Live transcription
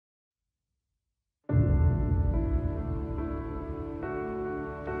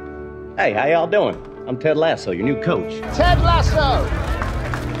Hey, how y'all doing? I'm Ted Lasso, your new coach. Ted Lasso!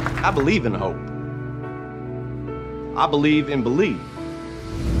 I believe in hope. I believe in believe.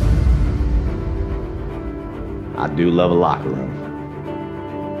 I do love a locker room.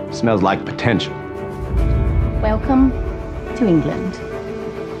 It smells like potential. Welcome to England.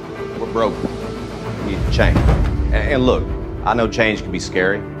 We're broken. We need to change. And look, I know change can be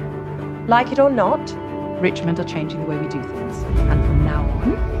scary. Like it or not, Richmond are changing the way we do things. And from now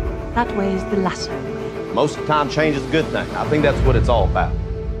on, that way is the Lasso way. Most of the time, change is a good thing. I think that's what it's all about.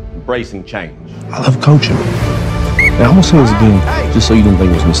 Embracing change. I love coaching. Now, I'm gonna say this again, just so you didn't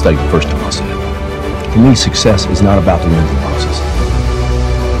think it was a mistake the first time I said it. For me, success is not about the wins and losses.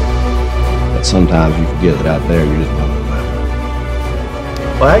 But sometimes you forget that out there, you're just one of them.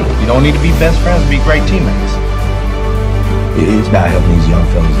 Well, hey, you don't need to be best friends to be great teammates. It is about helping these young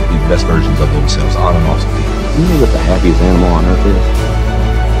fellas be the best versions of themselves on and off the field. You know what the happiest animal on earth is?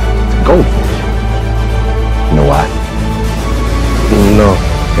 It's a goldfish. You know why? No.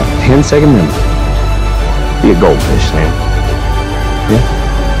 Got a 10-second limit. Be a goldfish, Sam. Yeah?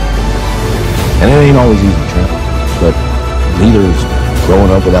 And it ain't always easy, Trent. But neither is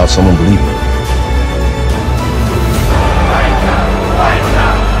growing up without someone believing it.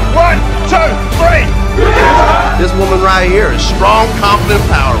 1, 2, 3! This woman right here is strong, confident,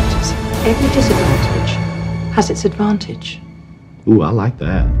 powerful. Every disadvantage has its advantage. Ooh, I like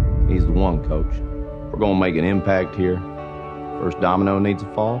that. He's the one, Coach. We're gonna make an impact here. First domino needs to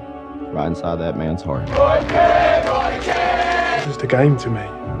fall right inside that man's heart. It's just a game to me.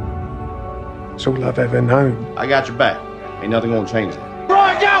 It's all I've ever known. I got your back. Ain't nothing gonna change that.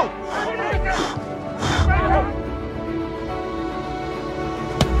 Right, go!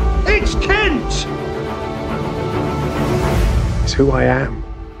 It's Kent! It's who I am.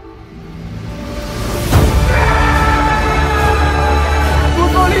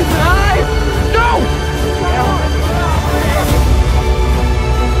 Football is live! Go!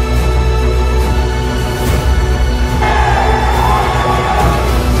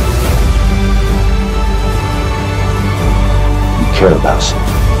 Care about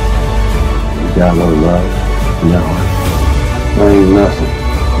something. You got a little love in your heart. There ain't nothing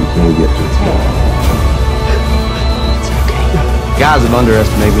you can't get to. It's okay. Guys have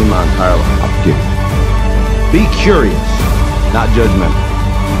underestimated me my entire life. I'll forgive you. Be curious, not judgmental.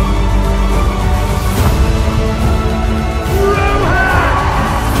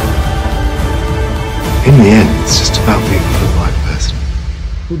 In the end, it's just about being a good life person.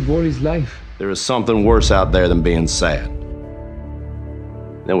 Football is life. There is something worse out there than being sad.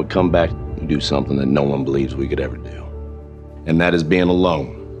 Then we come back and do something that no one believes we could ever do. And that is being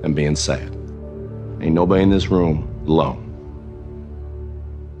alone and being sad. Ain't nobody in this room alone.